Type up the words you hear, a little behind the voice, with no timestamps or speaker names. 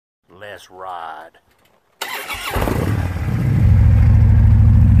Let's ride.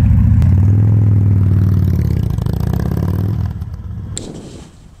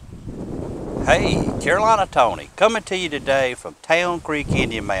 Hey, Carolina Tony, coming to you today from Town Creek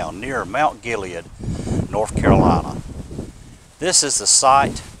Indian Mound near Mount Gilead, North Carolina. This is the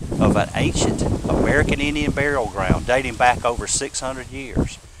site of an ancient American Indian burial ground dating back over 600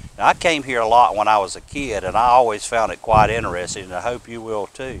 years. Now, I came here a lot when I was a kid, and I always found it quite interesting, and I hope you will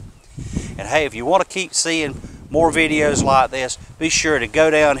too. And hey, if you want to keep seeing more videos like this, be sure to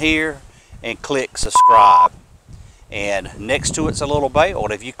go down here and click subscribe. And next to it's a little bell,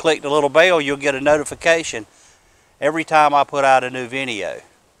 and if you click the little bell, you'll get a notification every time I put out a new video.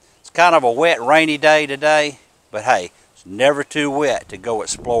 It's kind of a wet, rainy day today, but hey, it's never too wet to go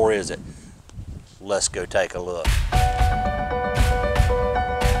explore, is it? Let's go take a look.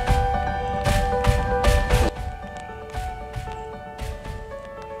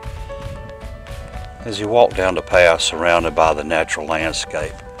 As you walk down the path surrounded by the natural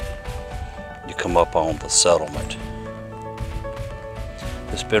landscape, you come up on the settlement.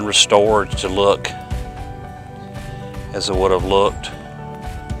 It's been restored to look as it would have looked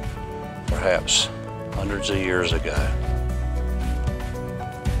perhaps hundreds of years ago.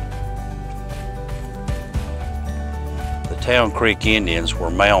 The Town Creek Indians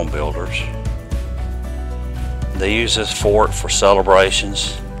were mound builders. They used this fort for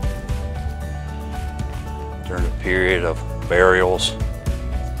celebrations during a period of burials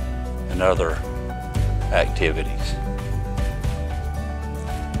and other activities.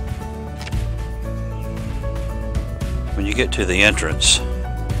 When you get to the entrance,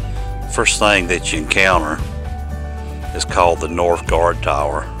 the first thing that you encounter is called the North Guard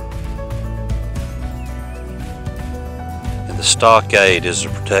Tower. And the stockade is a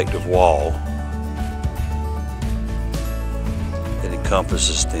protective wall that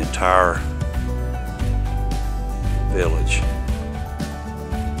encompasses the entire village.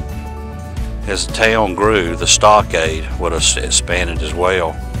 As the town grew, the stockade would have expanded as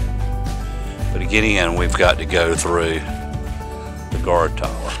well. But to get in, we've got to go through the guard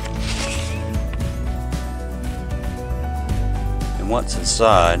tower. And once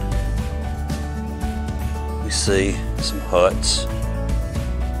inside, we see some huts.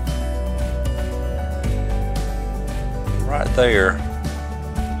 Right there,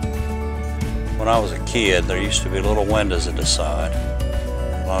 when I was a kid, there used to be little windows at the side.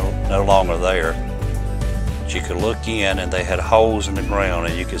 No longer there. But you could look in, and they had holes in the ground,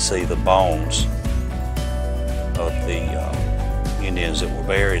 and you could see the bones of the Indians that were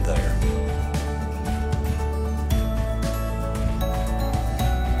buried there.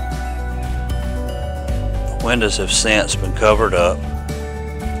 The windows have since been covered up,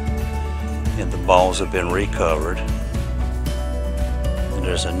 and the bones have been recovered. And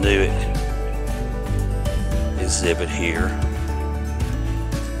there's a new exhibit here.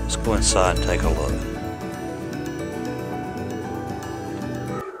 Let's go inside and take a look.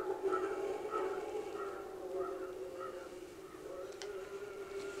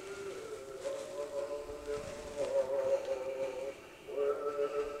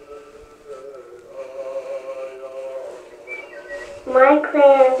 My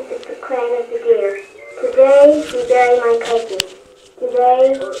clan is the clan of the deer. Today we bury my cousin. Today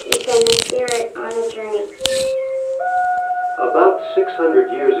we send the spirit on a journey. About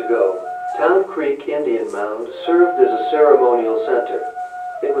 600 years ago, Town Creek Indian Mound served as a ceremonial center.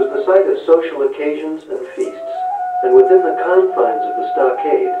 It was the site of social occasions and feasts, and within the confines of the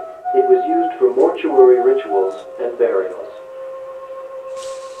stockade, it was used for mortuary rituals and burials.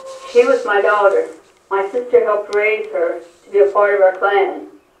 She was my daughter. My sister helped raise her to be a part of our clan.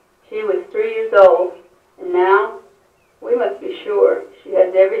 She was 3 years old, and now we must be sure she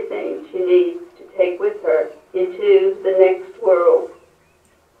has everything she needs to take with her into the next world.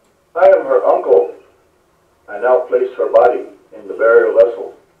 I am her uncle. I now place her body in the burial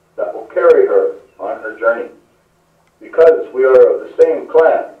vessel that will carry her on her journey. Because we are of the same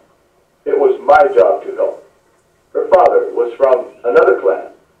clan, it was my job to help. Her father was from another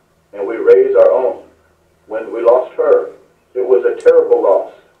clan, and we raised our own. When we lost her, it was a terrible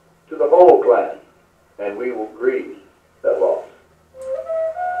loss to the whole clan, and we will grieve that loss.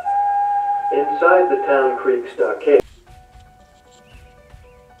 Inside the Town Creek stockade,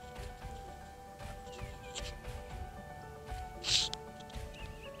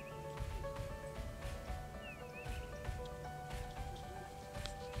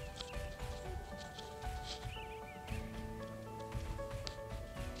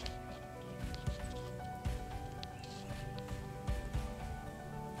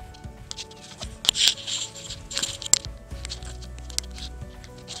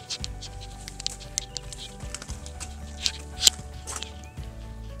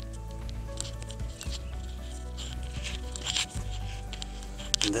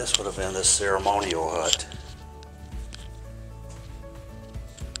 this would have been this ceremonial hut.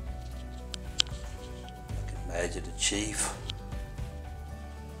 I can imagine the chief,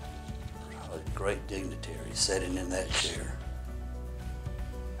 a great dignitary, sitting in that chair.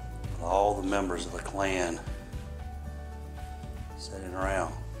 With all the members of the clan sitting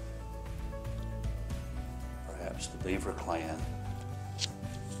around. Perhaps the Beaver clan.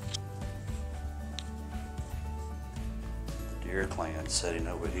 The Deer clan sitting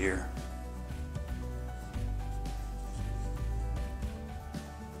over here.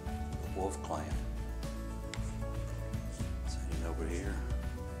 The Wolf clan sitting over here.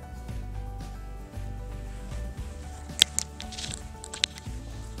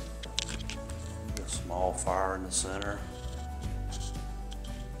 A small fire in the center.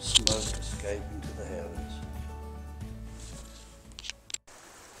 Smoke escaping to the heavens.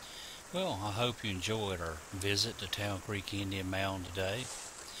 Well, I hope you enjoyed our visit to Town Creek Indian Mound today.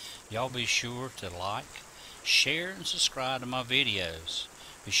 Y'all be sure to like, share, and subscribe to my videos.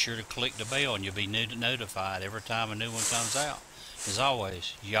 Be sure to click the bell and you'll be notified every time a new one comes out. As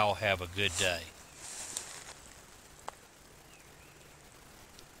always, y'all have a good day.